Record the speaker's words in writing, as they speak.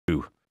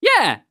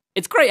Yeah,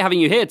 it's great having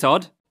you here,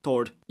 Todd.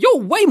 Tord. You're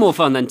way more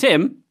fun than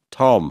Tim.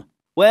 Tom.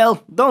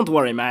 Well, don't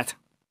worry, Matt.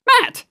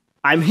 Matt!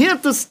 I'm here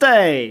to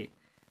stay.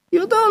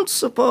 You don't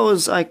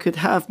suppose I could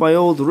have my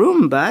old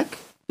room back,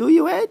 do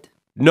you, Ed?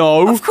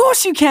 No. Of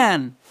course you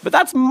can. But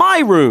that's my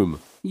room.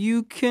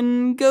 You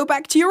can go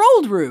back to your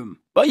old room.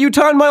 But you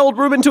turned my old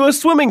room into a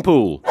swimming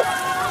pool.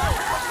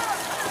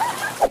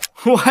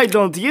 Why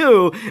don't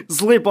you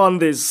sleep on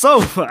this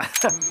sofa?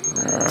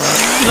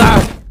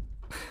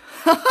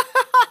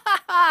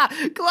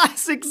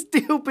 Classic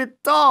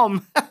stupid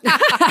Tom.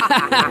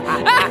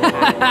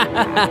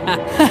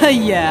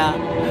 Yeah.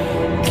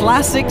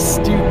 Classic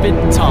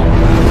stupid Tom.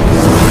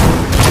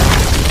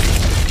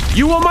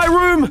 You want my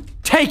room?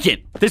 Take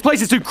it. This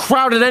place is too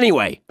crowded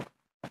anyway.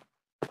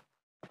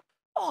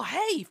 Oh,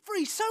 hey,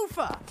 free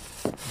sofa.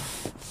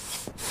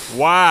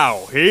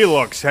 Wow, he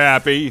looks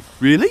happy.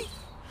 Really?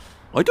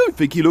 I don't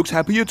think he looks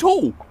happy at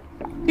all.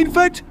 In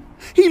fact,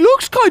 he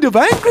looks kind of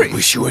angry.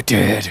 Wish you were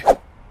dead.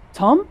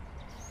 Tom?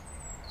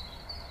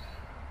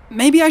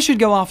 Maybe I should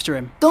go after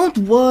him. Don't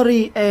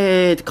worry,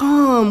 Ed.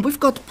 Come, we've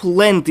got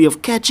plenty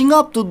of catching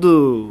up to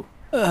do.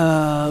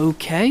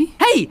 Okay.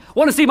 Hey,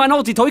 want to see my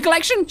naughty toy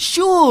collection?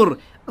 Sure.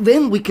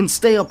 Then we can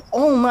stay up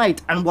all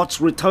night and watch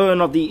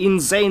Return of the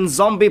Insane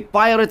Zombie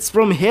Pirates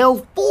from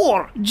Hell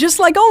 4. Just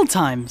like old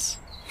times.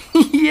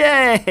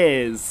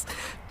 Yes,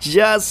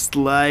 just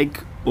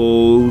like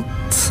old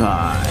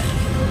times.